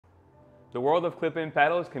The world of clip-in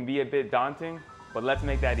pedals can be a bit daunting, but let's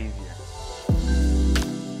make that easier.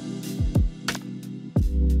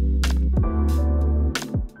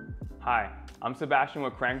 Hi, I'm Sebastian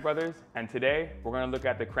with Crankbrothers, and today we're going to look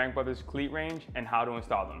at the Crankbrothers Cleat range and how to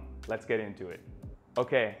install them. Let's get into it.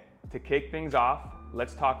 Okay, to kick things off,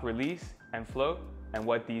 let's talk release and float and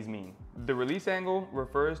what these mean. The release angle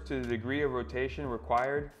refers to the degree of rotation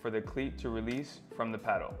required for the cleat to release from the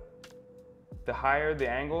pedal. The higher the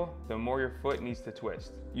angle, the more your foot needs to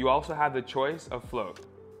twist. You also have the choice of float.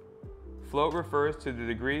 Float refers to the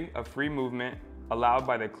degree of free movement allowed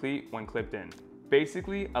by the cleat when clipped in.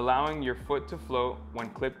 Basically, allowing your foot to float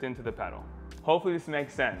when clipped into the pedal. Hopefully this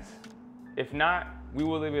makes sense. If not, we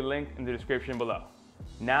will leave a link in the description below.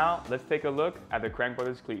 Now, let's take a look at the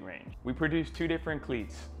Crankbrothers Cleat range. We produce two different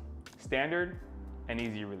cleats, standard and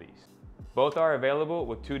easy release. Both are available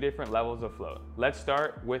with two different levels of float. Let's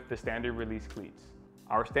start with the standard release cleats.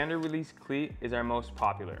 Our standard release cleat is our most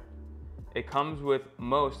popular. It comes with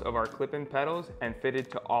most of our clip-in pedals and fitted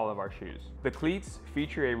to all of our shoes. The cleats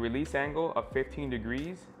feature a release angle of 15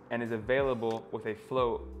 degrees and is available with a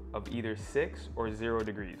float of either 6 or 0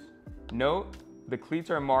 degrees. Note, the cleats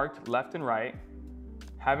are marked left and right.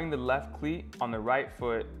 Having the left cleat on the right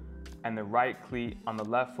foot and the right cleat on the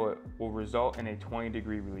left foot will result in a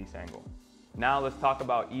 20-degree release angle. Now let's talk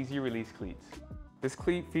about easy release cleats. This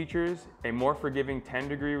cleat features a more forgiving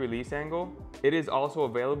 10-degree release angle. It is also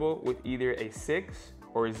available with either a 6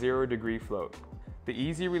 or a 0-degree float. The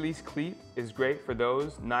easy release cleat is great for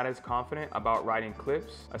those not as confident about riding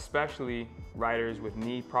clips, especially riders with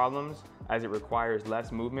knee problems, as it requires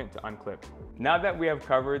less movement to unclip. Now that we have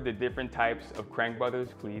covered the different types of Crankbrothers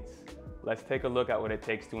cleats, let's take a look at what it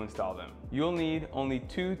takes to install them. You'll need only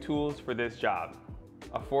two tools for this job: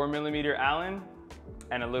 a 4mm Allen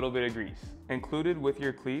and a little bit of grease. Included with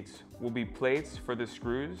your cleats will be plates for the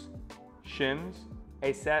screws, shims,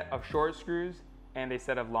 a set of short screws, and a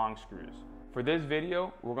set of long screws. For this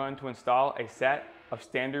video, we're going to install a set of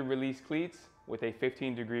standard release cleats with a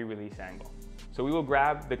 15-degree release angle. So we will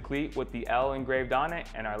grab the cleat with the L engraved on it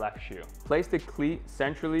and our left shoe. Place the cleat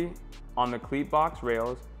centrally on the cleat box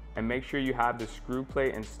rails and make sure you have the screw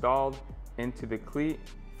plate installed into the cleat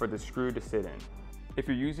for the screw to sit in. If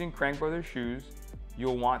you're using Crankbrothers shoes,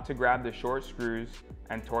 you'll want to grab the short screws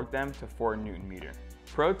and torque them to 4 Nm.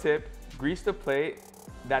 Pro tip, grease the plate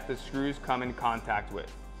that the screws come in contact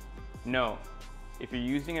with. Note, if you're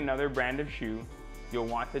using another brand of shoe, you'll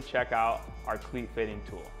want to check out our cleat fitting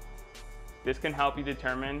tool. This can help you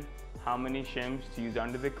determine how many shims to use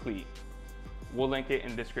under the cleat. We'll link it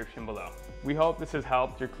in the description below. We hope this has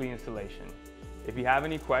helped your cleat installation. If you have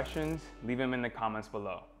any questions, leave them in the comments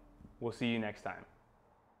below. We'll see you next time.